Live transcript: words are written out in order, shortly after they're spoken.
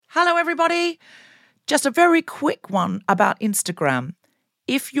Hello, everybody. Just a very quick one about Instagram.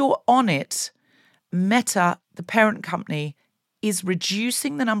 If you're on it, Meta, the parent company, is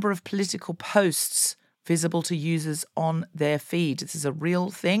reducing the number of political posts visible to users on their feed. This is a real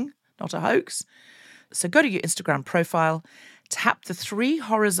thing, not a hoax. So go to your Instagram profile, tap the 3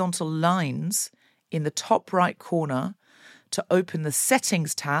 horizontal lines in the top right corner to open the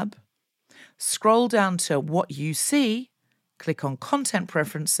Settings tab, scroll down to What You See, click on Content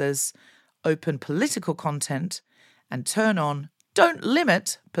Preferences, open Political Content, and turn on Don't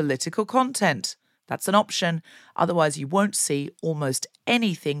Limit Political Content. That's an option. Otherwise, you won't see almost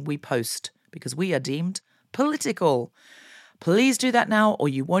anything we post because we are deemed political. Please do that now, or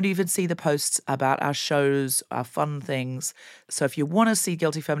you won't even see the posts about our shows, our fun things. So if you want to see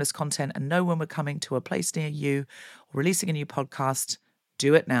Guilty Feminist content and know when we're coming to a place near you or releasing a new podcast,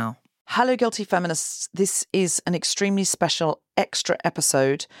 do it now. Hello, Guilty Feminists. This is an extremely special extra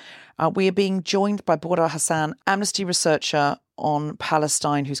episode. We are being joined by Budour Hassan, Amnesty researcher on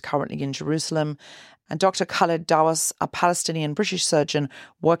Palestine who's currently in Jerusalem, and Dr. Khaled Dawas, a Palestinian British surgeon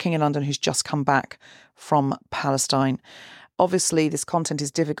working in London who's just come back from Palestine. Obviously, this content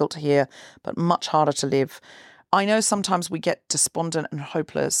is difficult to hear, but much harder to live. I know sometimes we get despondent and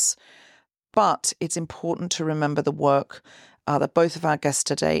hopeless, but it's important to remember the work that both of our guests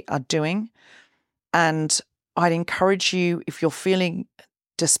today are doing. And I'd encourage you, if you're feeling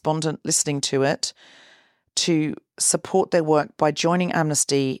despondent listening to it, to support their work by joining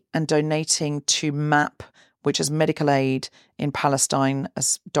Amnesty and donating to MAP, which is medical aid in Palestine,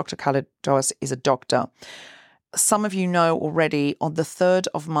 as Dr. Khaled Dawas is a doctor. Some of you know already, on the 3rd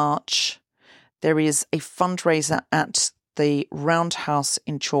of March, there is a fundraiser at the Roundhouse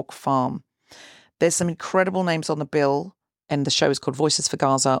in Chalk Farm. There's some incredible names on the bill, and the show is called Voices for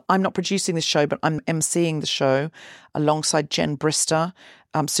Gaza. I'm not producing this show, but I'm emceeing the show alongside Jen Brister.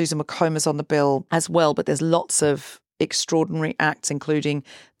 Susan McComb's on the bill as well, but there's lots of extraordinary acts, including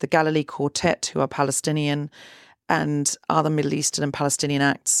the Galilee Quartet, who are Palestinian, and other Middle Eastern and Palestinian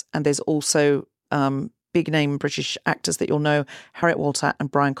acts. And there's also big-name British actors that you'll know, Harriet Walter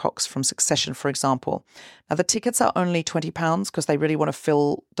and Brian Cox from Succession, for example. Now, the tickets are only £20 because they really want to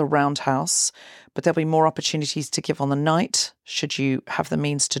fill the Roundhouse, but there'll be more opportunities to give on the night, should you have the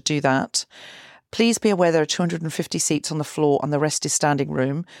means to do that. Please be aware there are 250 seats on the floor and the rest is standing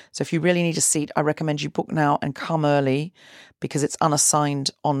room. So if you really need a seat, I recommend you book now and come early because it's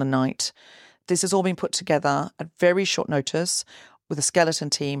unassigned on the night. This has all been put together at very short notice with a skeleton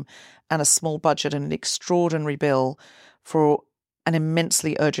team and a small budget and an extraordinary bill for an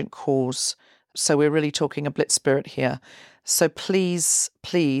immensely urgent cause. So we're really talking a blitz spirit here. So please,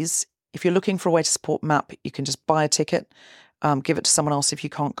 if you're looking for a way to support MAP, you can just buy a ticket, give it to someone else if you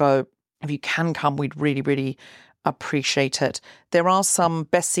can't go. If you can come, we'd really, really appreciate it. There are some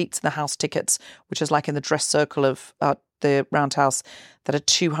best seats in the house tickets, which is like in the dress circle of the Roundhouse, that are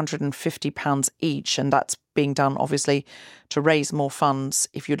 £250 each. And that's being done, obviously, to raise more funds.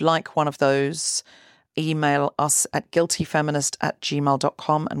 If you'd like one of those, email us at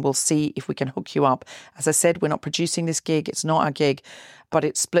guiltyfeminist@gmail.com and we'll see if we can hook you up. As I said, we're not producing this gig. It's not our gig, but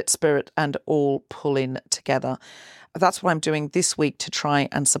it's split spirit and all pull in together. That's what I'm doing this week to try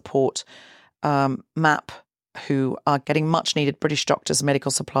and support MAP, who are getting much needed British doctors, medical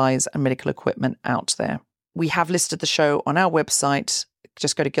supplies and medical equipment out there. We have listed the show on our website.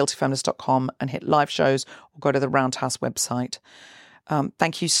 Just go to guiltyfeminist.com and hit live shows or go to the Roundhouse website.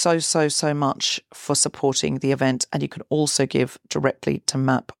 Thank you so much for supporting the event. And you can also give directly to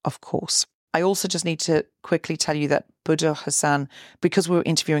MAP, of course. I also just need to quickly tell you that Budour Hassan, because we were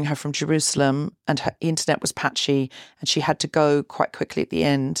interviewing her from Jerusalem and her internet was patchy and she had to go quite quickly at the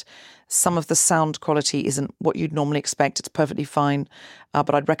end, some of the sound quality isn't what you'd normally expect. It's perfectly fine,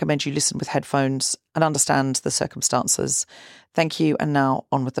 but I'd recommend you listen with headphones and understand the circumstances. Thank you, and now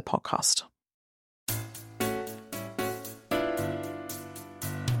on with the podcast.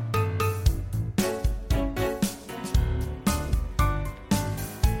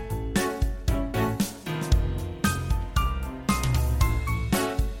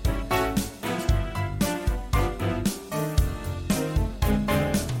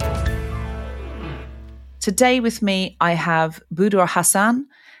 Today with me, I have Budour Hassan,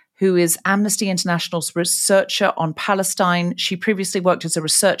 who is Amnesty International's researcher on Palestine. She previously worked as a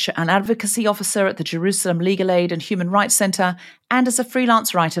researcher and advocacy officer at the Jerusalem Legal Aid and Human Rights Centre and as a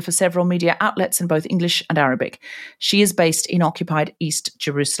freelance writer for several media outlets in both English and Arabic. She is based in occupied East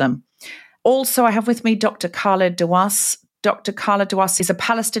Jerusalem. Also, I have with me Dr. Khaled Dawas. Dr. Khaled Dawas is a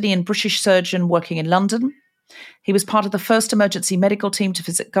Palestinian British surgeon working in London. He was part of the first emergency medical team to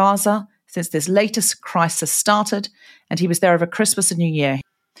visit Gaza since this latest crisis started, and he was there over Christmas and New Year.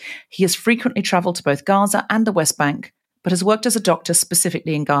 He has frequently travelled to both Gaza and the West Bank, but has worked as a doctor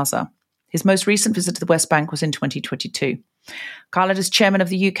specifically in Gaza. His most recent visit to the West Bank was in 2022. Khaled is chairman of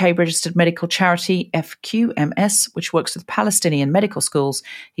the UK registered medical charity FQMS, which works with Palestinian medical schools.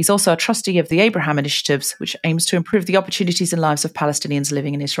 He's also a trustee of the Abraham Initiatives, which aims to improve the opportunities and lives of Palestinians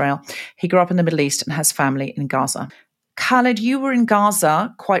living in Israel. He grew up in the Middle East and has family in Gaza. Khaled, you were in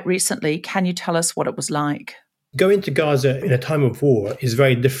Gaza quite recently. Can you tell us what it was like? Going to Gaza in a time of war is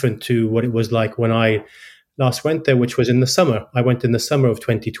very different to what it was like when I last went there, which was in the summer. I went in the summer of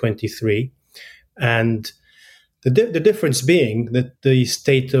 2023. And the difference being that the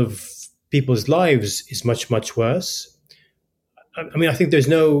state of people's lives is much, much worse. I mean, I think there's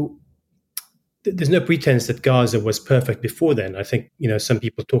no pretense that Gaza was perfect before then. I think, some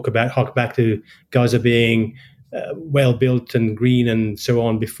people hark back to Gaza being well built and green and so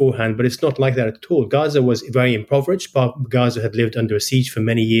on beforehand, but it's not like that at all. Gaza was very impoverished. Gaza had lived under a siege for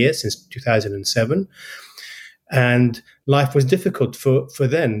many years, since 2007. And life was difficult for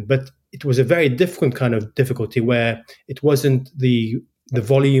then, but it was a very different kind of difficulty where it wasn't the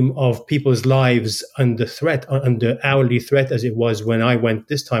volume of people's lives under hourly threat as it was when I went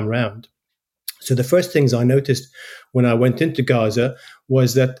this time round. So the first things I noticed when I went into Gaza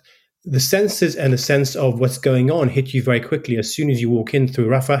was that the senses and the sense of what's going on hit you very quickly. As soon as you walk in through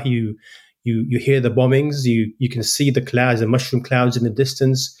Rafah, you hear the bombings, you can see the clouds, the mushroom clouds in the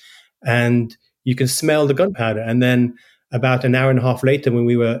distance, and you can smell the gunpowder. And then about an hour and a half later, when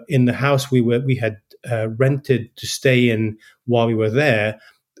we were in the house we had rented to stay in while we were there,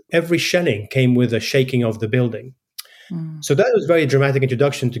 every shelling came with a shaking of the building. So that was a very dramatic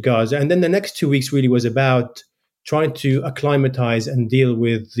introduction to Gaza. And then the next 2 weeks really was about trying to acclimatize and deal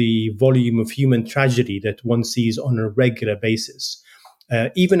with the volume of human tragedy that one sees on a regular basis.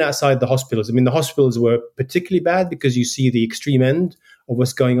 Even outside the hospitals. I mean, the hospitals were particularly bad because you see the extreme end of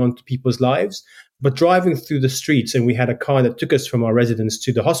what's going on to people's lives. But driving through the streets, and we had a car that took us from our residence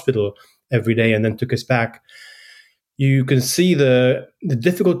to the hospital every day and then took us back, you can see the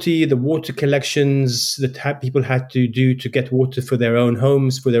difficulty, the water collections that people had to do to get water for their own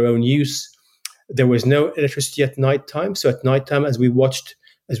homes, for their own use. There was no electricity at nighttime. So at nighttime, as we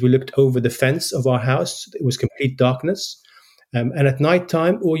looked over the fence of our house, it was complete darkness. And at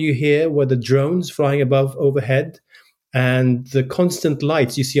nighttime, all you hear were the drones flying overhead and the constant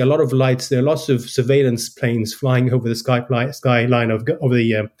lights. You see a lot of lights. There are lots of surveillance planes flying over the skyline of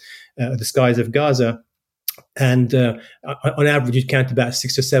the skies of Gaza. And on average, you'd count about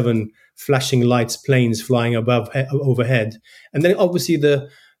 6 or 7 flashing lights, planes flying overhead. And then obviously the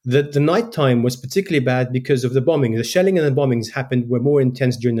nighttime was particularly bad because of the bombing. The shelling and the bombings were more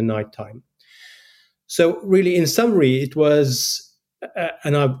intense during the nighttime. So really, in summary, it was,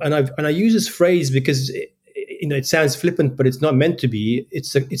 and I use this phrase because it sounds flippant, but it's not meant to be.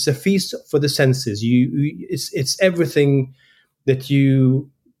 It's a feast for the senses. It's everything that you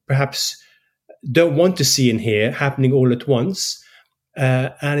perhaps don't want to see and hear happening all at once,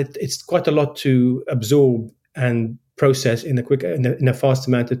 and it's quite a lot to absorb and process in a fast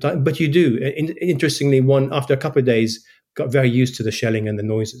amount of time. But you do. Interestingly, after a couple of days, got very used to the shelling and the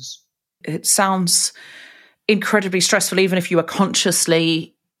noises. It sounds incredibly stressful, even if you are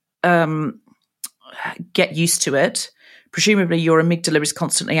consciously get used to it. Presumably your amygdala is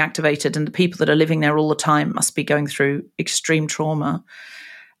constantly activated, and the people that are living there all the time must be going through extreme trauma.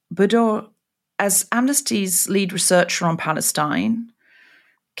 Budour, as Amnesty's lead researcher on Palestine,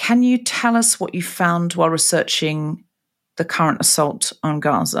 can you tell us what you found while researching the current assault on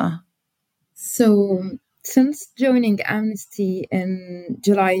Gaza? So, since joining Amnesty in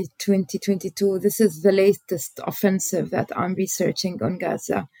July 2022, this is the latest offensive that I'm researching on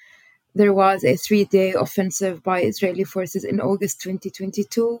Gaza. There was a 3-day offensive by Israeli forces in August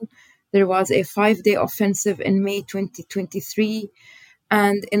 2022. There was a 5-day offensive in May 2023.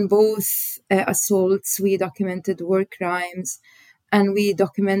 And in both assaults, we documented war crimes and we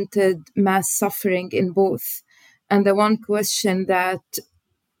documented mass suffering in both. And the one question that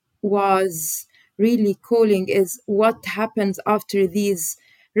was really calling is what happens after these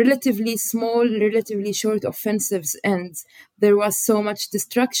relatively small, relatively short offensives end. There was so much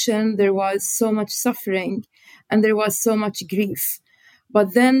destruction, there was so much suffering, and there was so much grief.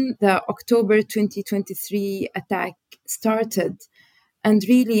 But then the October 2023 attack started. And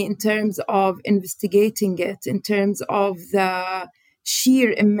really, in terms of investigating it, in terms of the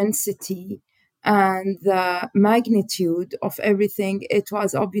sheer immensity and the magnitude of everything, it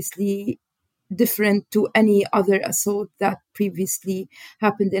was obviously different to any other assault that previously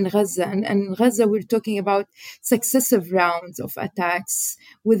happened in Gaza. And in Gaza, we're talking about successive rounds of attacks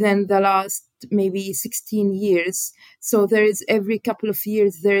within the last maybe 16 years. So there is every couple of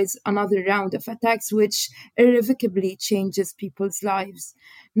years, there is another round of attacks, which irrevocably changes people's lives.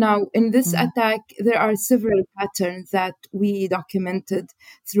 Now, in this attack, there are several patterns that we documented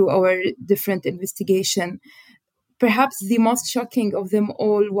through our different investigation. Perhaps the most shocking of them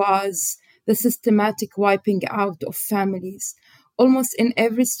all was the systematic wiping out of families. Almost in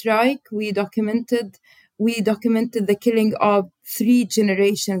every strike, we documented the killing of 3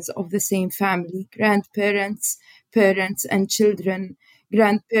 generations of the same family: grandparents, parents, and children.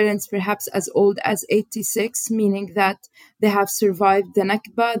 Grandparents perhaps as old as 86, meaning that they have survived the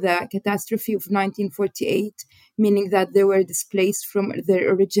Nakba, the catastrophe of 1948, meaning that they were displaced from their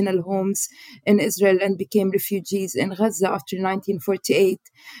original homes in Israel and became refugees in Gaza after 1948.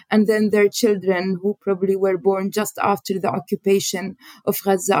 And then their children, who probably were born just after the occupation of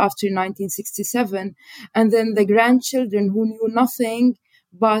Gaza after 1967. And then the grandchildren who knew nothing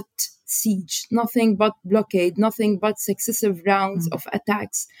but siege, nothing but blockade, nothing but successive rounds of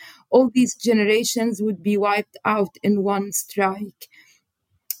attacks. All these generations would be wiped out in one strike.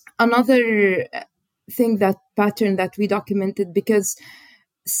 Another pattern that we documented, because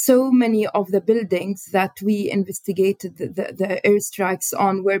so many of the buildings that we investigated the airstrikes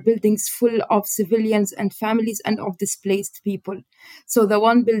on were buildings full of civilians and families and of displaced people. So the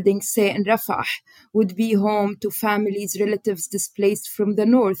one building, say in Rafah, would be home to families, relatives displaced from the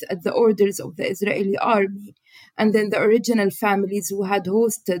north at the orders of the Israeli army. And then the original families who had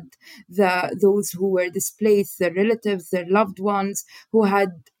hosted those who were displaced, their relatives, their loved ones, who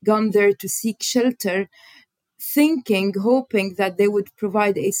had gone there to seek shelter, hoping that they would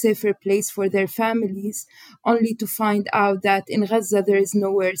provide a safer place for their families, only to find out that in Gaza there is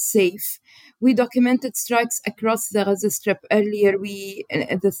nowhere safe. We documented strikes across the Gaza Strip earlier.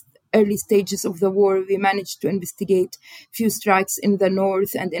 At the early stages of the war, we managed to investigate few strikes in the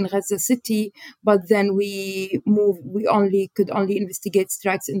north and in Gaza City, but then we could only investigate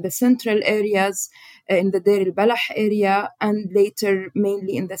strikes in the central areas, in the Deir al-Balah area, and later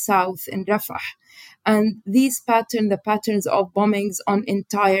mainly in the south, in Rafah. And the patterns of bombings on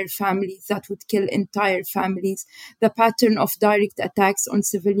entire families that would kill entire families, the pattern of direct attacks on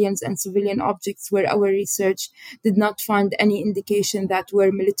civilians and civilian objects, where our research did not find any indication that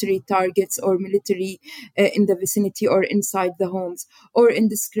were military targets or military in the vicinity or inside the homes, or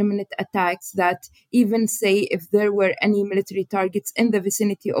indiscriminate attacks that even say if there were any military targets in the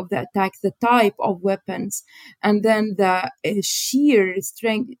vicinity of the attack, the type of weapons, and then the sheer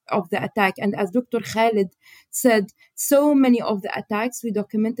strength of the attack. And as Dr. Khaled said, so many of the attacks we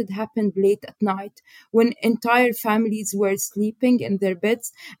documented happened late at night, when entire families were sleeping in their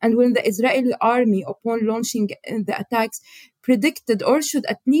beds, and when the Israeli army, upon launching the attacks, predicted, or should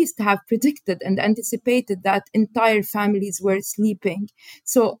at least have predicted and anticipated, that entire families were sleeping.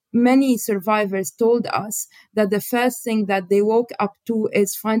 So many survivors told us that the first thing that they woke up to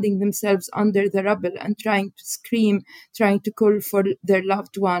is finding themselves under the rubble and trying to scream, trying to call for their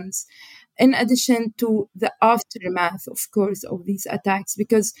loved ones. In addition to the aftermath, of course, of these attacks,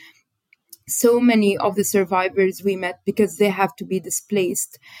 because so many of the survivors we met, because they have to be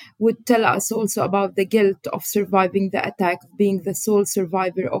displaced, would tell us also about the guilt of surviving the attack, of being the sole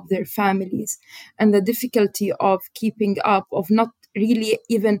survivor of their families, and the difficulty of keeping up, of not really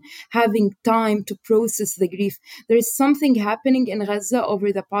even having time to process the grief. There is something happening in Gaza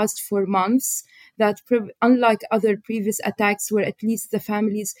over the past 4 months that, unlike other previous attacks, where at least the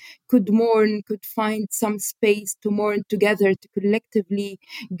families could mourn, could find some space to mourn together, to collectively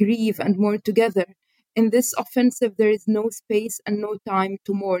grieve and mourn together. In this offensive, there is no space and no time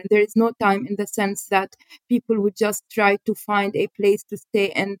to mourn. There is no time in the sense that people would just try to find a place to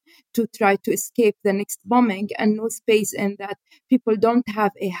stay in, to try to escape the next bombing, and no space in that people don't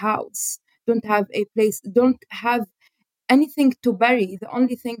have a house, don't have a place, don't have anything to bury. The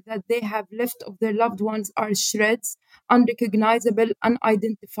only thing that they have left of their loved ones are shreds, unrecognizable,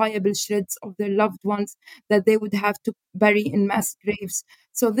 unidentifiable shreds of their loved ones that they would have to bury in mass graves.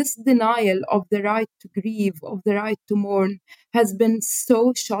 So this denial of the right to grieve, of the right to mourn, has been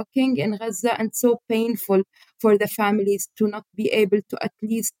so shocking in Gaza and so painful for the families to not be able to at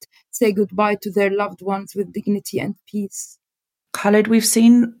least say goodbye to their loved ones with dignity and peace. Khaled, we've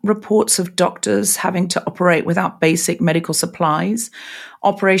seen reports of doctors having to operate without basic medical supplies,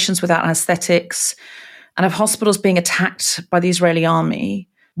 operations without anesthetics, and of hospitals being attacked by the Israeli army.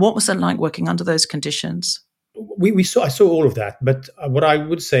 What was it like working under those conditions? I saw all of that, but what I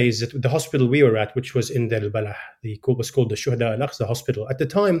would say is that the hospital we were at, which was in Deir al-Balah, was called the Shuhada al-Aqsa Hospital, at the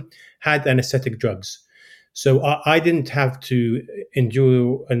time had anesthetic drugs. So I didn't have to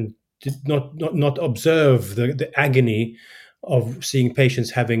endure and did not observe the agony of seeing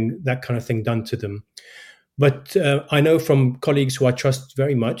patients having that kind of thing done to them. But I know from colleagues who I trust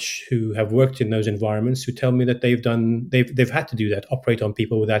very much, who have worked in those environments, who tell me that they've had to do that, operate on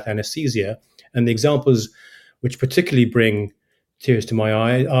people without anesthesia. And the examples which particularly bring tears to my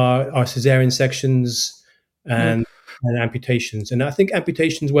eye are cesarean sections and amputations. And I think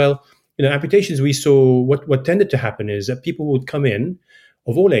amputations, amputations, we saw what tended to happen is that people would come in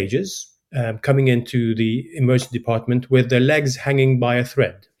of all ages, coming into the emergency department with their legs hanging by a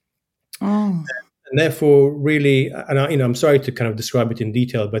thread. Oh. And therefore, really, and I'm sorry to kind of describe it in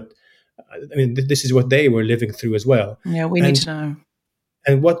detail, but I mean, this is what they were living through as well. Yeah, we need to know.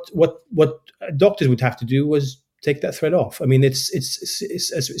 And what doctors would have to do was take that thread off. I mean, it's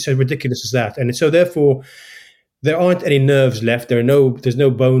as ridiculous as that. And so therefore, there aren't any nerves left. There's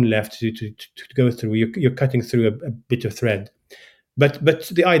no bone left to go through. You're cutting through a bit of thread. But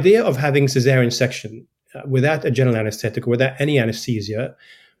the idea of having cesarean section without a general anesthetic or without any anesthesia,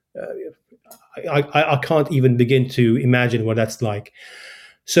 I can't even begin to imagine what that's like.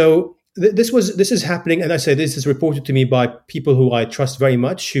 So this is happening, and I say this is reported to me by people who I trust very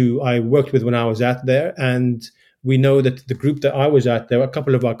much, who I worked with when I was out there, and we know that the group that I was at there, a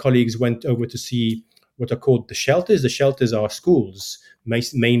couple of our colleagues went over to see what are called the shelters. The shelters are schools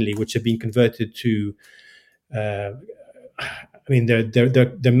mainly, which have been converted to. They're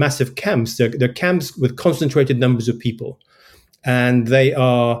massive camps. They're camps with concentrated numbers of people, and they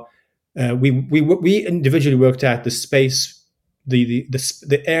are. We individually worked out the space,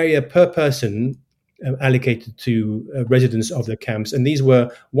 the area per person allocated to residents of the camps, and these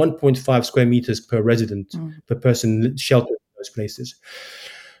were 1.5 square meters per resident per person sheltered in those places.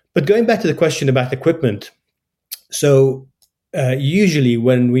 But going back to the question about equipment, so usually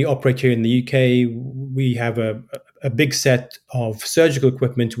when we operate here in the UK, we have a big set of surgical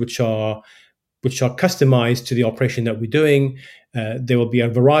equipment which are customized to the operation that we're doing. There will be a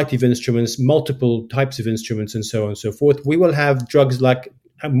variety of instruments, multiple types of instruments, and so on and so forth. We will have drugs like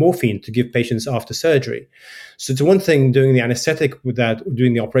morphine to give patients after surgery. So it's one thing doing the anesthetic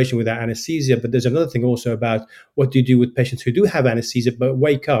doing the operation without anesthesia, but there's another thing also about what do you do with patients who do have anesthesia but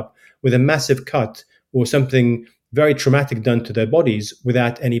wake up with a massive cut or something very traumatic done to their bodies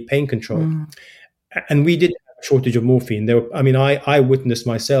without any pain control. And we did have a shortage of morphine. I witnessed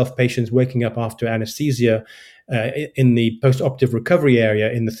myself patients waking up after anesthesia in the post-operative recovery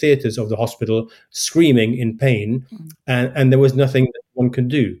area in the theaters of the hospital, screaming in pain, and there was nothing that one could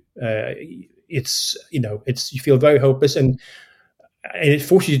do. You feel very hopeless, and it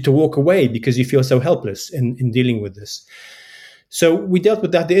forces you to walk away because you feel so helpless in dealing with this. So we dealt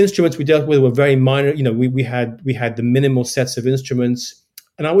with that. The instruments we dealt with were very minor. We had the minimal sets of instruments.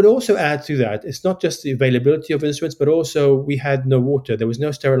 And I would also add to that, it's not just the availability of instruments, but also we had no water. There was no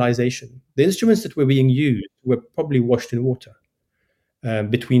sterilization. The instruments that were being used were probably washed in water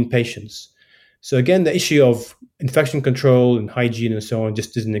between patients. So again, the issue of infection control and hygiene and so on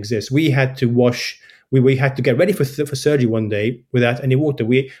just doesn't exist. We had to wash. We had to get ready for surgery one day without any water.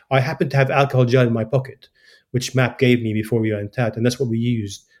 I happened to have alcohol gel in my pocket, which MAP gave me before we went out, and that's what we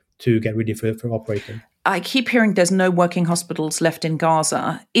used to get ready for operating. I keep hearing there's no working hospitals left in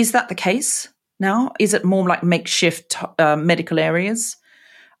Gaza. Is that the case now? Is it more like makeshift medical areas?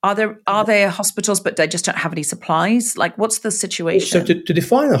 Are there hospitals, but they just don't have any supplies? Like, what's the situation? So to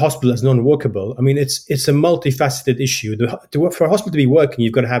define a hospital as non-workable, I mean, it's a multifaceted issue. For a hospital to be working,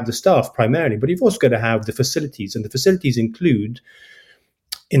 you've got to have the staff primarily, but you've also got to have the facilities, and the facilities include.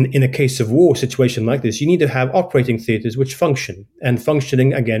 In a case of war situation like this, you need to have operating theaters which function. And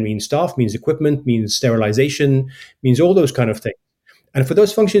functioning, again, means staff, means equipment, means sterilization, means all those kind of things. And for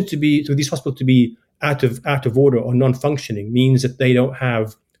those functions for these hospitals to be out of order or non-functioning means that they don't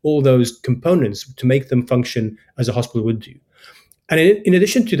have all those components to make them function as a hospital would do. And in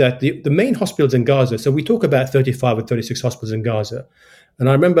addition to that, the main hospitals in Gaza, so we talk about 35 or 36 hospitals in Gaza. And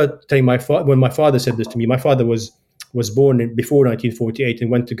I remember telling when my father said this to me, my father was born before 1948 and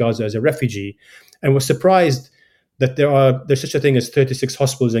went to Gaza as a refugee, and was surprised that there's such a thing as 36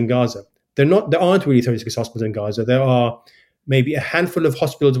 hospitals in Gaza. There aren't really 36 hospitals in Gaza. There are maybe a handful of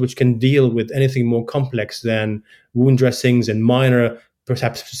hospitals which can deal with anything more complex than wound dressings and minor,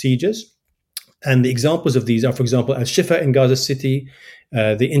 perhaps, procedures. And the examples of these are, for example, Al-Shifa in Gaza City,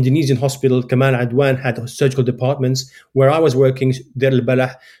 the Indonesian hospital, Kamal Adwan, had surgical departments. Where I was working, Deir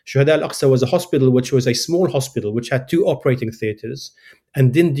al-Balah, Shuhada al-Aqsa was a hospital which was a small hospital which had 2 operating theatres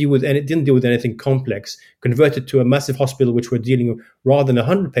and didn't deal with anything complex. Converted to a massive hospital which were dealing, rather than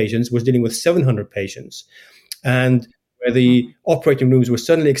 100 patients, was dealing with 700 patients. And where the operating rooms were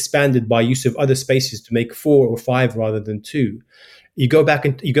suddenly expanded by use of other spaces to make 4 or 5 rather than 2. You go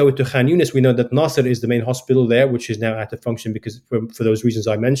into Khan Yunis, we know that Nasser is the main hospital there, which is now out of function because for those reasons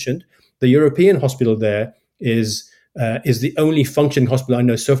I mentioned. The European hospital there is the only functioning hospital I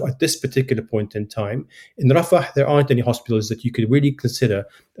know so far at this particular point in time. In Rafah, there aren't any hospitals that you could really consider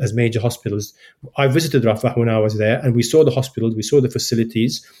as major hospitals. I visited Rafah when I was there, and we saw the hospitals, we saw the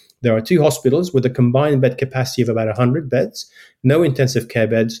facilities. There are 2 hospitals with a combined bed capacity of about 100 beds, no intensive care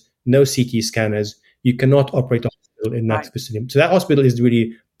beds, no CT scanners. You cannot operate a hospital in that facility. So that hospital is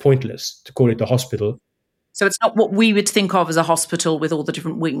really pointless to call it a hospital. So it's not what we would think of as a hospital with all the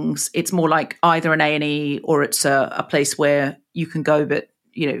different wings. It's more like either an A&E or it's a place where you can go, but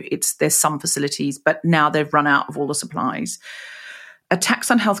there's some facilities, but now they've run out of all the supplies. Attacks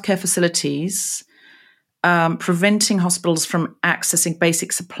on healthcare facilities, preventing hospitals from accessing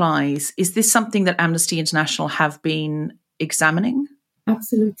basic supplies. Is this something that Amnesty International have been examining?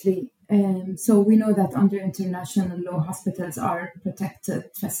 Absolutely. So we know that under international law, hospitals are protected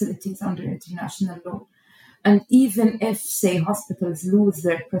facilities under international law. And even if, say, hospitals lose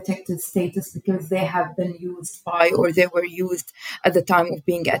their protected status because they have been used by, or they were used at the time of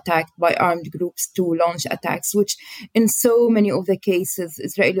being attacked by armed groups to launch attacks, which in so many of the cases,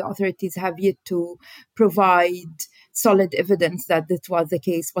 Israeli authorities have yet to provide solid evidence that this was the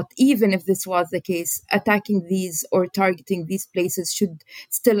case. But even if this was the case, attacking these or targeting these places should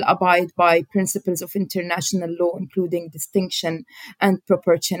still abide by principles of international law, including distinction and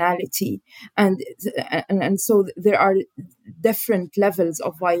proportionality. And so there are different levels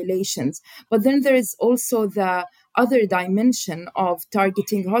of violations. But then there is also the other dimension of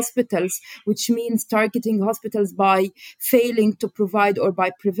targeting hospitals, which means targeting hospitals by failing to provide or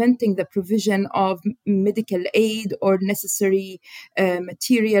by preventing the provision of medical aid or necessary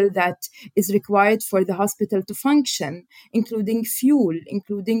material that is required for the hospital to function, including fuel,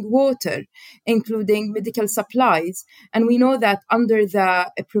 including water, including medical supplies. And we know that under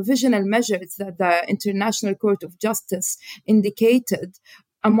the provisional measures that the International Court of Justice indicated,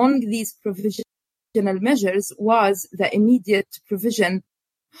 among these provisional measures was the immediate provision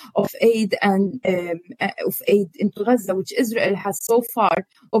of aid and of aid into Gaza, which Israel has so far,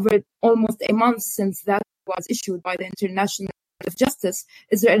 over almost a month since that was issued by the International Court of Justice,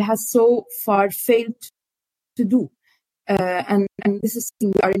 Israel has so far failed to do. And this is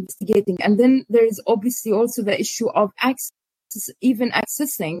something we are investigating. And then there is obviously also the issue of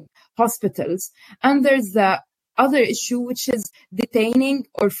accessing hospitals. And there's the other issue, which is detaining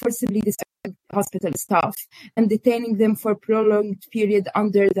or forcibly disabling hospital staff and detaining them for a prolonged period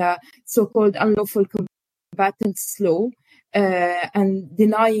under the so-called unlawful combatants law, and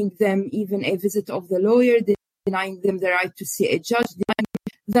denying them even a visit of the lawyer, denying them the right to see a judge, denying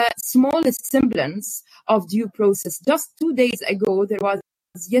the smallest semblance of due process. Just 2 days ago, there was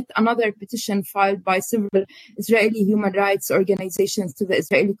yet another petition filed by several Israeli human rights organizations to the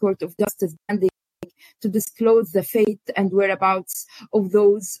Israeli Court of Justice demanding to disclose the fate and whereabouts of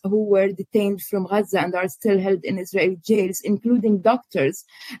those who were detained from Gaza and are still held in Israeli jails, including doctors.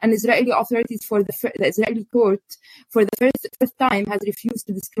 And Israeli authorities for the Israeli court, for the first time, has refused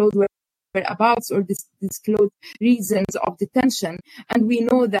to disclose whereabouts or disclose reasons of detention. And we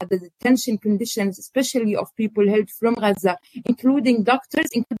know that the detention conditions, especially of people held from Gaza, including doctors,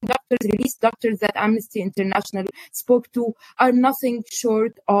 released doctors that Amnesty International spoke to, are nothing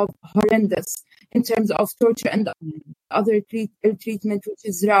short of horrendous in terms of torture and other ill treatment, which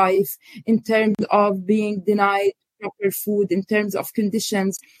is rife, in terms of being denied proper food, in terms of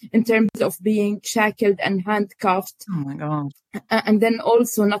conditions, in terms of being shackled and handcuffed. Oh my God. And then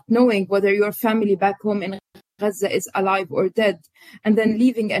also not knowing whether your family back home in Gaza is alive or dead, and then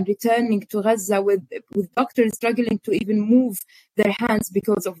leaving and returning to Gaza with doctors struggling to even move their hands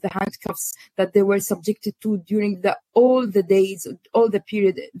because of the handcuffs that they were subjected to during all the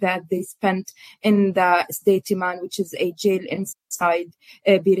period that they spent in the Sdei Timan, which is a jail inside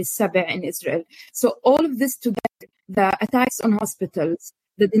Bir al-Saba in Israel. So all of this together, the attacks on hospitals,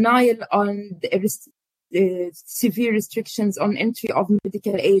 the denial on severe restrictions on entry of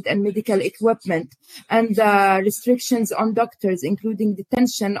medical aid and medical equipment, and the restrictions on doctors, including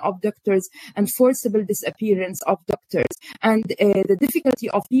detention of doctors and forcible disappearance of doctors, and the difficulty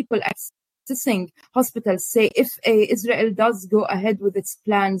of people assessing hospitals say if Israel does go ahead with its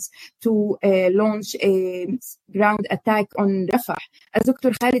plans to launch a ground attack on Rafah. As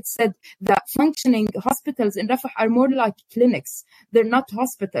Dr. Khaled said, the functioning hospitals in Rafah are more like clinics. They're not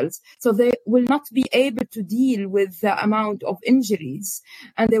hospitals. So they will not be able to deal with the amount of injuries.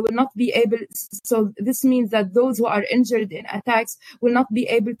 And they will not be able, so this means that those who are injured in attacks will not be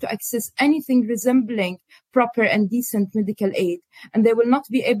able to access anything resembling proper and decent medical aid. And they will not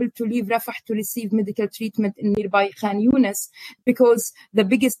be able to leave Rafah to receive medical treatment in nearby Khan Yunis, because the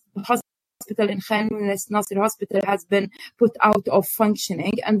biggest hospital in Khan Yunis, Nasser Hospital, has been put out of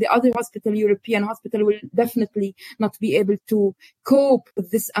functioning, and the other hospital, European hospital, will definitely not be able to cope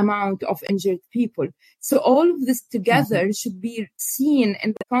with this amount of injured people. So all of this together should be seen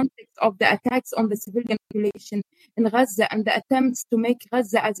in the context of the attacks on the civilian population in Gaza and the attempts to make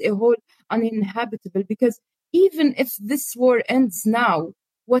Gaza as a whole uninhabitable. Because even if this war ends now,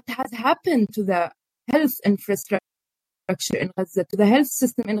 what has happened to the health infrastructure in Gaza, to the health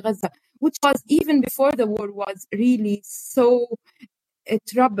system in Gaza, which was even before the war was really so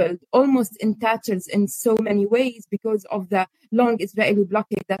troubled, almost in tatters in so many ways because of the long Israeli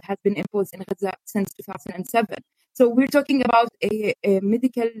blockade that has been imposed in Gaza since 2007. So we're talking about a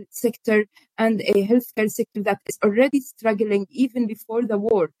medical sector and a healthcare sector that is already struggling even before the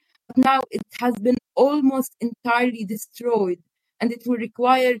war. But now it has been almost entirely destroyed, and it will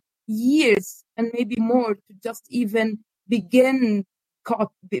require years and maybe more to just even begin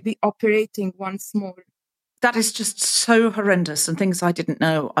operating once more. That is just so horrendous, and things I didn't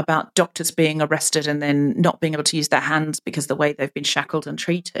know about doctors being arrested and then not being able to use their hands because of the way they've been shackled and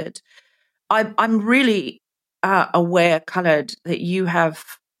treated. I'm really aware, Khaled, that you have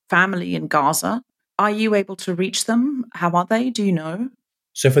family in Gaza. Are you able to reach them? How are they? Do you know?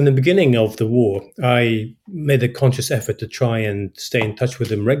 So from the beginning of the war, I made a conscious effort to try and stay in touch with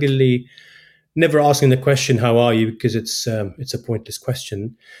them regularly, never asking the question, how are you? Because it's a pointless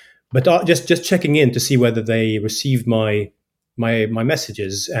question. But just checking in to see whether they received my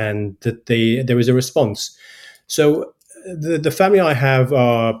messages and that there was a response. So the family I have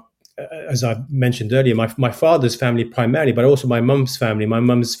are, as I mentioned earlier, my father's family primarily, but also my mum's family. My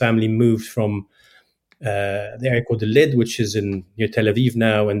mum's family moved from the area called the Lid, which is near Tel Aviv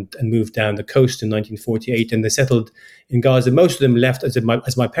now, and moved down the coast in 1948, and they settled in Gaza. Most of them left as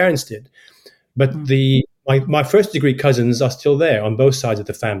my parents did, but my first degree cousins are still there on both sides of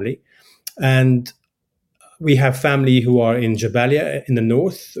the family, and we have family who are in Jabalia in the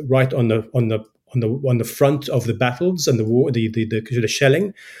north, right on the front of the battles and the war, the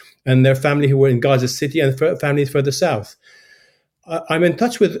shelling, and their family who were in Gaza City, and families further south. I'm in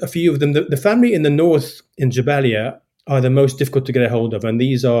touch with a few of them. The family in the north in Jabalia are the most difficult to get a hold of, and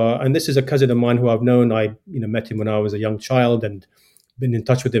this is a cousin of mine who I've known. I met him when I was a young child and been in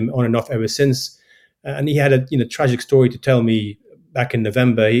touch with him on and off ever since. And he had a tragic story to tell me back in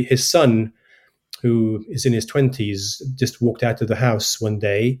November. His son, who is in his 20s, just walked out of the house one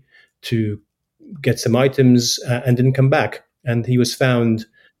day to get some items and didn't come back, and he was found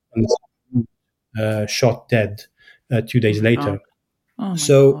shot dead 2 days later. Oh my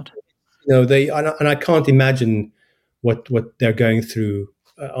God. God. I can't imagine what they're going through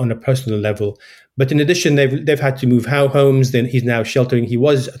on a personal level. But in addition, they've had to move homes. Then he's now sheltering. He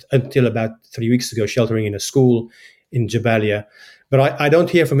was until about 3 weeks ago sheltering in a school in Jabalia. But I don't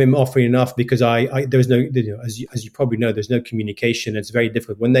hear from him often enough because there's no, as you probably know, there's no communication. It's very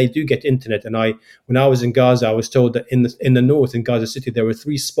difficult when they do get internet. And when I was in Gaza, I was told that in the north in Gaza City there were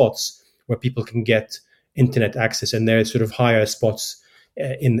 3 spots where people can get internet access, and they're sort of higher spots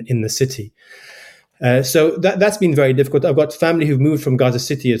in the city. So that's been very difficult. I've got family who've moved from Gaza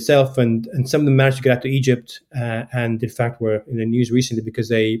City itself, and some of them managed to get out to Egypt, and in fact were in the news recently because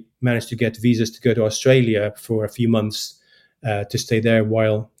they managed to get visas to go to Australia for a few months to stay there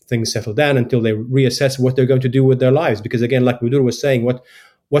while things settle down until they reassess what they're going to do with their lives. Because again, like Budour was saying,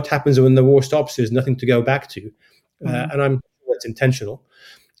 what happens when the war stops? There's nothing to go back to, and I'm sure that's intentional.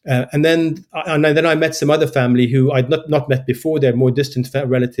 And then I met some other family who I'd not met before. They're more distant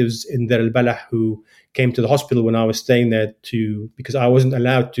relatives in Deir al-Balah who came to the hospital when I was staying there because I wasn't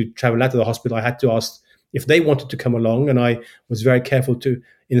allowed to travel out to the hospital. I had to ask if they wanted to come along, and I was very careful to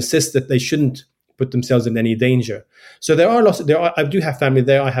insist that they shouldn't put themselves in any danger. So I do have family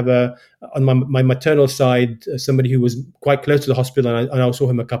there. I have on my maternal side, somebody who was quite close to the hospital, and I saw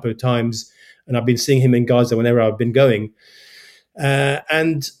him a couple of times, and I've been seeing him in Gaza whenever I've been going.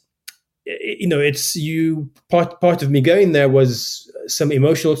 And it's part of me going there was some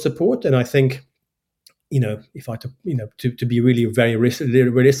emotional support, and I think if I to be really very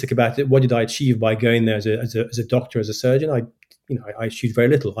realistic about it, what did I achieve by going there as a doctor, as a surgeon? I achieved very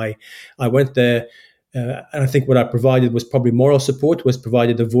little. I went there, and I think what I provided was probably moral support, was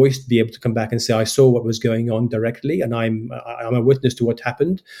provided a voice to be able to come back and say, I saw what was going on directly, and I'm a witness to what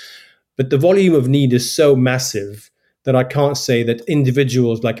happened. But the volume of need is so massive that I can't say that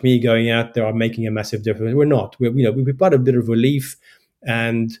individuals like me going out there are making a massive difference. We're not. We've got a bit of relief,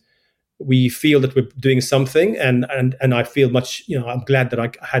 and we feel that we're doing something. And I feel much. I'm glad that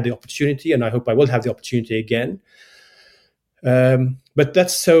I had the opportunity, and I hope I will have the opportunity again. But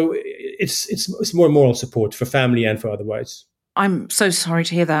that's so. It's more moral support for family and for otherwise. I'm so sorry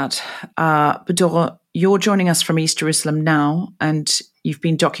to hear that. Budour, you're joining us from East Jerusalem now, and you've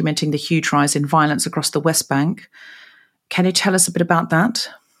been documenting the huge rise in violence across the West Bank. Can you tell us a bit about that?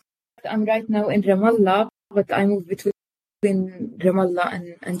 I'm right now in Ramallah, but I move between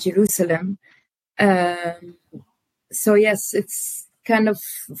Ramallah and Jerusalem. So yes, it's kind of,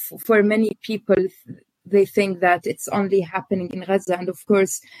 for many people, they think that it's only happening in Gaza. And of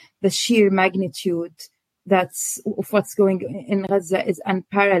course, the sheer magnitude of what's going on in Gaza is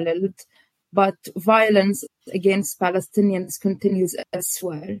unparalleled. But violence against Palestinians continues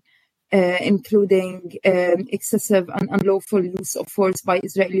elsewhere, including excessive and unlawful use of force by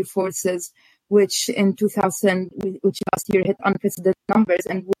Israeli forces, which last year hit unprecedented numbers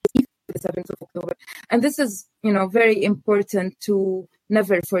and was even the 7th of October. And this is, very important to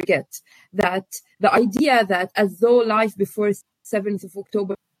never forget, that the idea that as though life before 7th of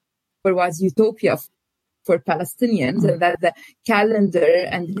October was utopia for Palestinians, and that the calendar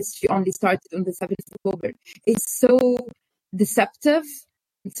and history only started on the 7th of October is so deceptive,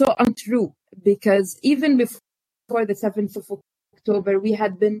 so untrue, because even before the 7th of October, we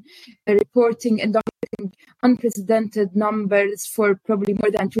had been reporting and documenting unprecedented numbers for probably more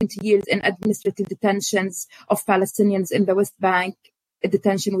than 20 years in administrative detentions of Palestinians in the West Bank,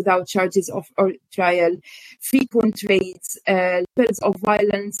 detention without charges or trial, frequent raids, levels of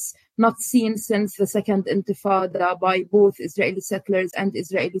violence not seen since the Second Intifada by both Israeli settlers and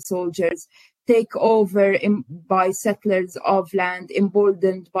Israeli soldiers, takeover by settlers of land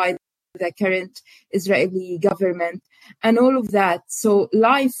emboldened by the current Israeli government, and all of that. So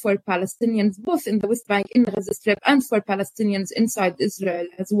life for Palestinians, both in the West Bank, in the Gaza Strip, and for Palestinians inside Israel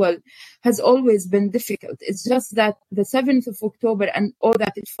as well, has always been difficult. It's just that the 7th of October and all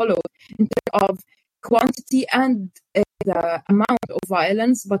that it followed in terms of quantity and the amount of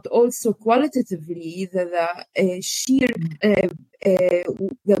violence, but also qualitatively the sheer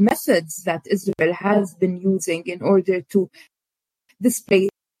the methods that Israel has been using in order to displace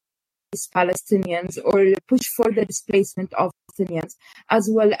Palestinians or push for the displacement of Palestinians, as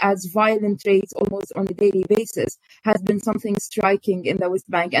well as violent raids almost on a daily basis, has been something striking in the West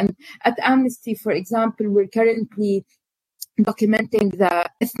Bank. And at Amnesty, for example, we're currently documenting the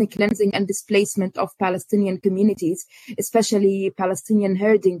ethnic cleansing and displacement of Palestinian communities, especially Palestinian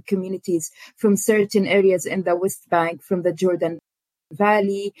herding communities from certain areas in the West Bank, from the Jordan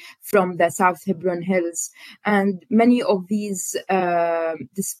Valley, from the South Hebron Hills. And many of these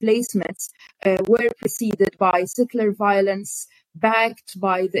displacements were preceded by settler violence backed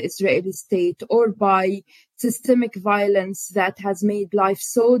by the Israeli state, or by systemic violence that has made life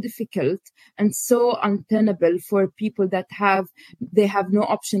so difficult and so untenable for people that have no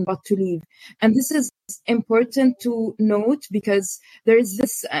option but to leave. And this is important to note, because there is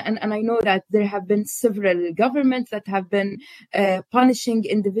this, and I know that there have been several governments that have been punishing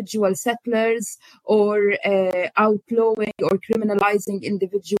individual settlers or outlawing or criminalizing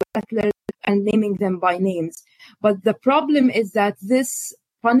individual settlers and naming them by names. But the problem is that this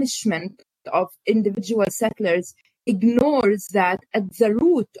punishment of individual settlers ignores that at the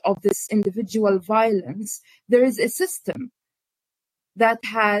root of this individual violence, there is a system that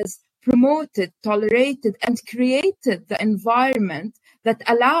has promoted, tolerated, and created the environment that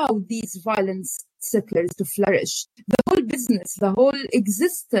allowed these violent settlers to flourish. The whole business, the whole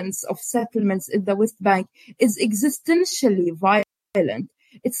existence of settlements in the West Bank is existentially violent.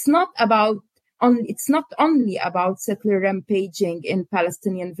 It's not only about settler rampaging in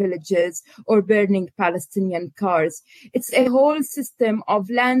Palestinian villages or burning Palestinian cars. It's a whole system of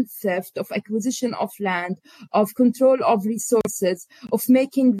land theft, of acquisition of land, of control of resources, of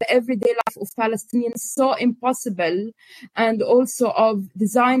making the everyday life of Palestinians so impossible, and also of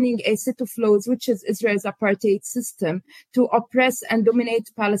designing a set of laws, which is Israel's apartheid system, to oppress and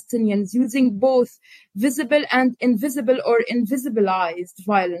dominate Palestinians using both visible and invisible or invisibilized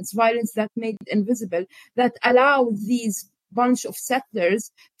violence that made it invisible, that allow these bunch of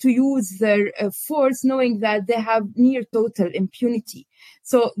settlers to use their force, knowing that they have near total impunity.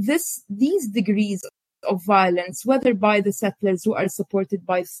 So these degrees of violence, whether by the settlers who are supported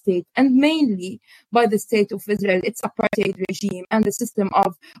by the state, and mainly by the state of Israel, its apartheid regime, and the system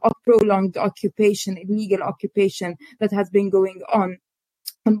of prolonged occupation, illegal occupation that has been going on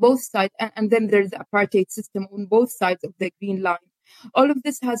both sides. And then there's the apartheid system on both sides of the Green Line. All of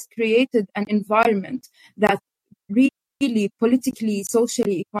this has created an environment that really politically,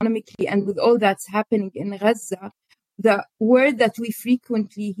 socially, economically, and with all that's happening in Gaza, the word that we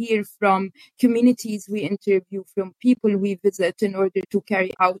frequently hear from communities we interview, from people we visit in order to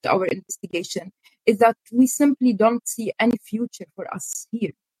carry out our investigation, is that we simply don't see any future for us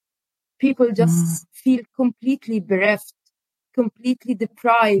here. People just feel completely bereft, completely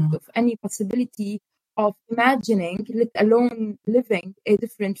deprived of any possibility of imagining, let alone living, a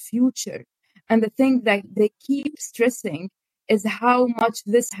different future. And the thing that they keep stressing is how much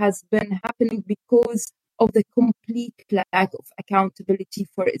this has been happening because of the complete lack of accountability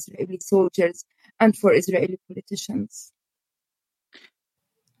for Israeli soldiers and for Israeli politicians.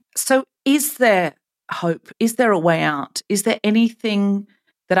 So is there hope? Is there a way out? Is there anything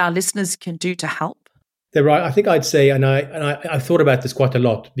that our listeners can do to help? They're right. I think I'd say, and I thought about this quite a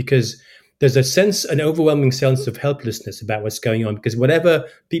lot, because there's an overwhelming sense of helplessness about what's going on, because whatever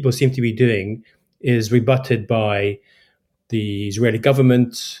people seem to be doing is rebutted by the Israeli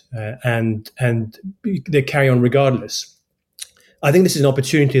government, and they carry on regardless. I think this is an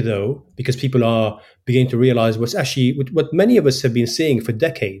opportunity, though, because people are beginning to realize what many of us have been seeing for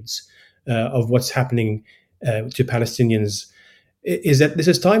decades of what's happening to Palestinians, is that this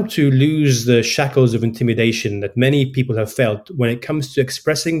is time to lose the shackles of intimidation that many people have felt when it comes to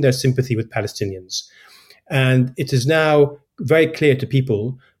expressing their sympathy with Palestinians. And it is now very clear to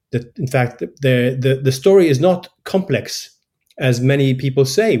people that, in fact, the story is not complex, as many people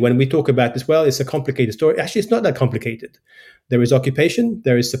say. When we talk about this, well, it's a complicated story. Actually, it's not that complicated. There is occupation,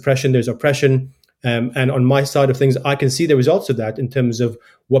 there is suppression, there's oppression. And on my side of things, I can see the results of that in terms of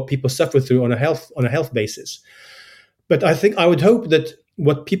what people suffer through on a health basis. But I think I would hope that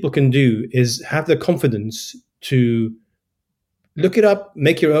what people can do is have the confidence to look it up,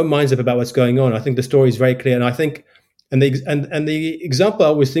 make your own minds up about what's going on. I think the story is very clear. And I think, and the example I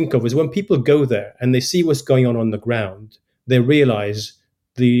always think of is when people go there and they see what's going on the ground, they realize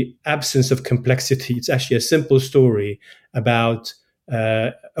the absence of complexity. It's actually a simple story about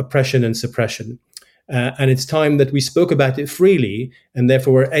oppression and suppression. And it's time that we spoke about it freely, and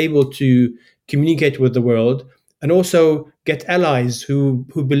therefore we're able to communicate with the world, and also get allies who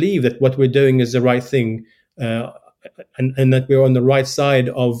believe that what we're doing is the right thing, and that we're on the right side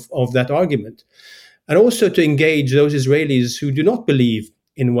of that argument. And also to engage those Israelis who do not believe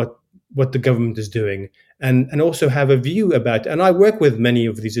in what the government is doing, and also have a view about it. And I work with many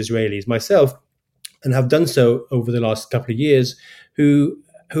of these Israelis myself, and have done so over the last couple of years, who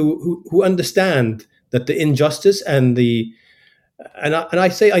understand that the injustice and I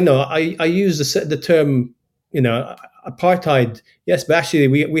use the term, apartheid, yes, but actually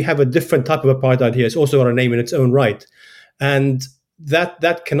we have a different type of apartheid here. It's also got a name in its own right. And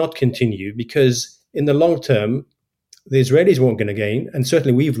that cannot continue, because in the long term, the Israelis weren't going to gain. And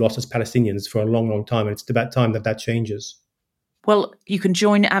certainly we've lost as Palestinians for a long, long time. And it's about time that changes. Well, you can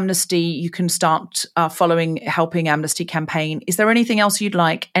join Amnesty. You can start helping Amnesty campaign. Is there anything else you'd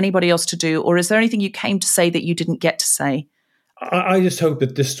like anybody else to do? Or is there anything you came to say that you didn't get to say? I just hope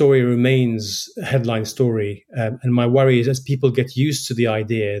that this story remains a headline story. And my worry is, as people get used to the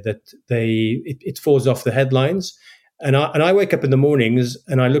idea that it falls off the headlines. And I wake up in the mornings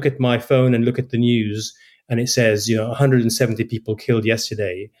and I look at my phone and look at the news, and it says, 170 people killed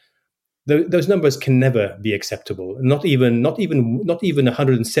yesterday. Those numbers can never be acceptable. Not even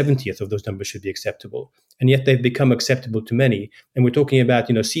 170th of those numbers should be acceptable. And yet they've become acceptable to many. And we're talking about,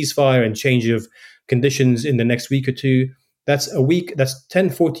 ceasefire and change of conditions in the next week or two. That's a week, that's 10,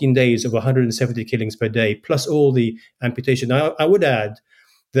 14 days of 170 killings per day, plus all the amputation. Now, I would add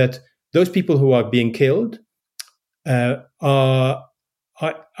that those people who are being killed are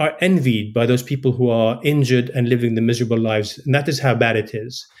envied by those people who are injured and living the miserable lives. And that is how bad it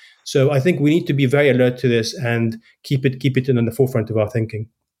is. So I think we need to be very alert to this and keep it in the forefront of our thinking.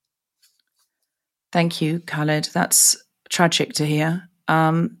 Thank you, Khaled. That's tragic to hear.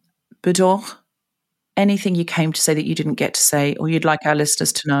 Budour, anything you came to say that you didn't get to say, or you'd like our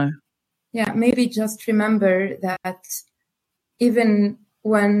listeners to know? Yeah, maybe just remember that even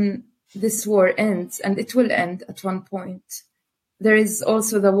when this war ends, and it will end at one point, there is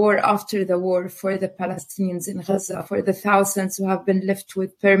also the war after the war for the Palestinians in Gaza, for the thousands who have been left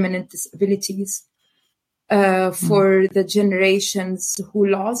with permanent disabilities, for the generations who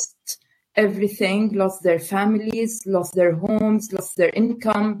lost everything, lost their families, lost their homes, lost their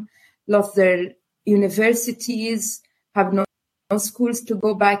income, lost their universities have no schools to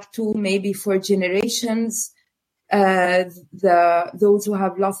go back to, maybe for generations. Those who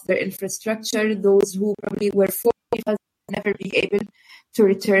have lost their infrastructure, those who probably were forced will never be able to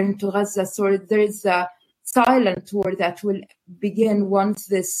return to Gaza. So there is a silent war that will begin once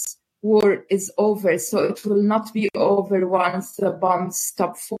this war is over. So it will not be over once the bombs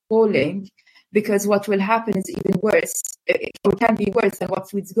stop falling, because what will happen is even worse, or can be worse than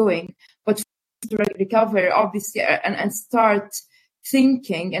what's going. But to recover, obviously, and start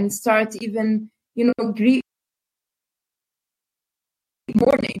thinking and start even,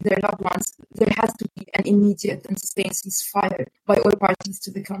 mourning their loved ones, there has to be an immediate and sustained ceasefire by all parties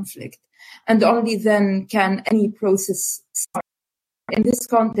to the conflict. And only then can any process start. In this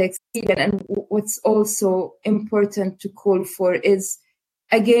context, and what's also important to call for is,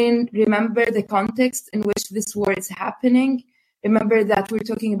 again, remember the context in which this war is happening. Remember that we're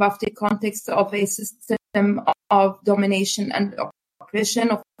talking about the context of a system of domination and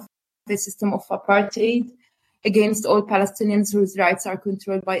oppression, of a system of apartheid against all Palestinians whose rights are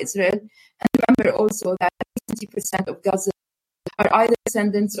controlled by Israel. And remember also that 70% of Gaza are either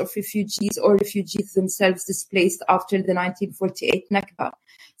descendants of refugees or refugees themselves displaced after the 1948 Nakba.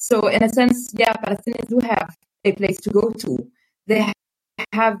 So in a sense, Palestinians do have a place to go to. They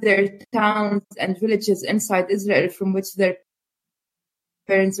have their towns and villages inside Israel from which their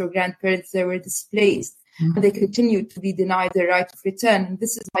parents or grandparents they were displaced. Mm-hmm. And they continue to be denied their right of return. And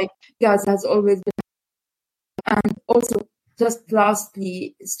this is why Gaza has always been. And also, just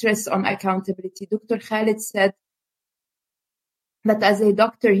lastly, stress on accountability. Dr. Khaled said that as a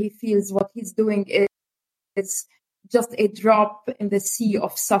doctor, he feels what he's doing is just a drop in the sea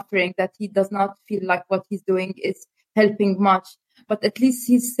of suffering, that he does not feel like what he's doing is helping much. But at least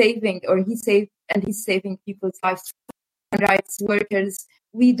he's saving people's lives. Rights workers,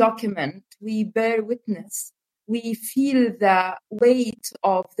 we document, we bear witness, we feel the weight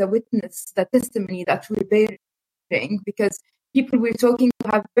of the witness, the testimony that we're bearing, because people we're talking to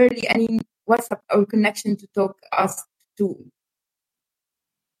have barely any WhatsApp or connection to talk us to.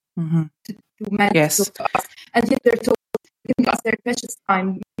 Mm-hmm. To manage to talk to us, and yet they're giving us their precious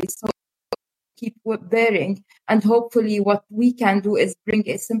time. So keep bearing, and hopefully, what we can do is bring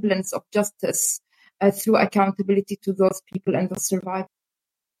a semblance of justice through accountability to those people and those survivors.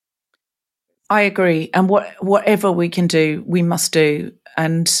 I agree, and whatever we can do, we must do.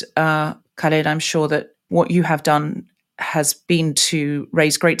 And Khaled, I'm sure that what you have done has been to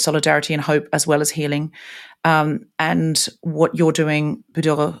raise great solidarity and hope, as well as healing. And what you're doing,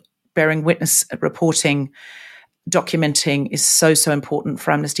 Budour, bearing witness, reporting, documenting, is so important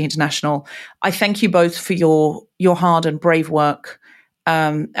for Amnesty International. I thank you both for your hard and brave work,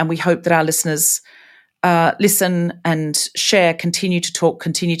 and we hope that our listeners listen and share, continue to talk,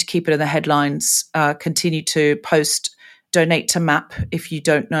 continue to keep it in the headlines, continue to post, donate to MAP if you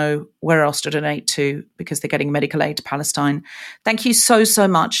don't know where else to donate to, because they're getting medical aid to Palestine. Thank you so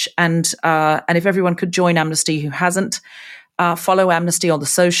much. And if everyone could join Amnesty who hasn't, follow Amnesty on the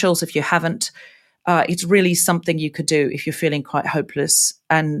socials if you haven't. It's really something you could do if you're feeling quite hopeless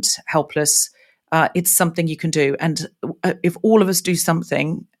and helpless. It's something you can do. And if all of us do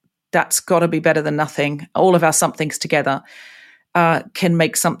something, that's got to be better than nothing. All of our somethings together can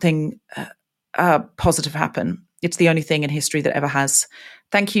make something positive happen. It's the only thing in history that ever has.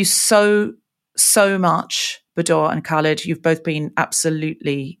 Thank you so much, Budour and Khaled. You've both been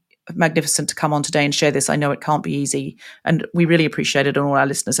absolutely magnificent to come on today and share this. I know it can't be easy, and we really appreciate it, and all our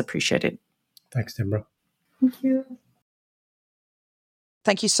listeners appreciate it. Thanks, Deborah. Thank you.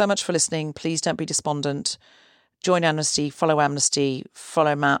 Thank you so much for listening. Please don't be despondent. Join Amnesty, follow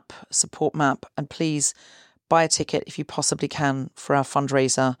MAP, support MAP, and please buy a ticket if you possibly can for our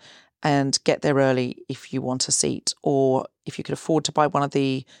fundraiser, and get there early if you want a seat, or if you could afford to buy one of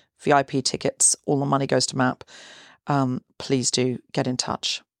the VIP tickets, all the money goes to MAP. Please do get in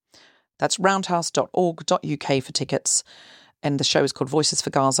touch. That's roundhouse.org.uk for tickets, and the show is called Voices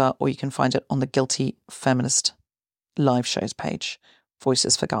for Gaza, or you can find it on the Guilty Feminist live shows page,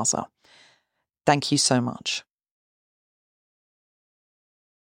 Voices for Gaza. Thank you so much.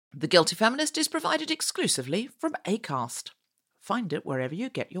 The Guilty Feminist is provided exclusively from Acast. Find it wherever you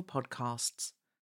get your podcasts.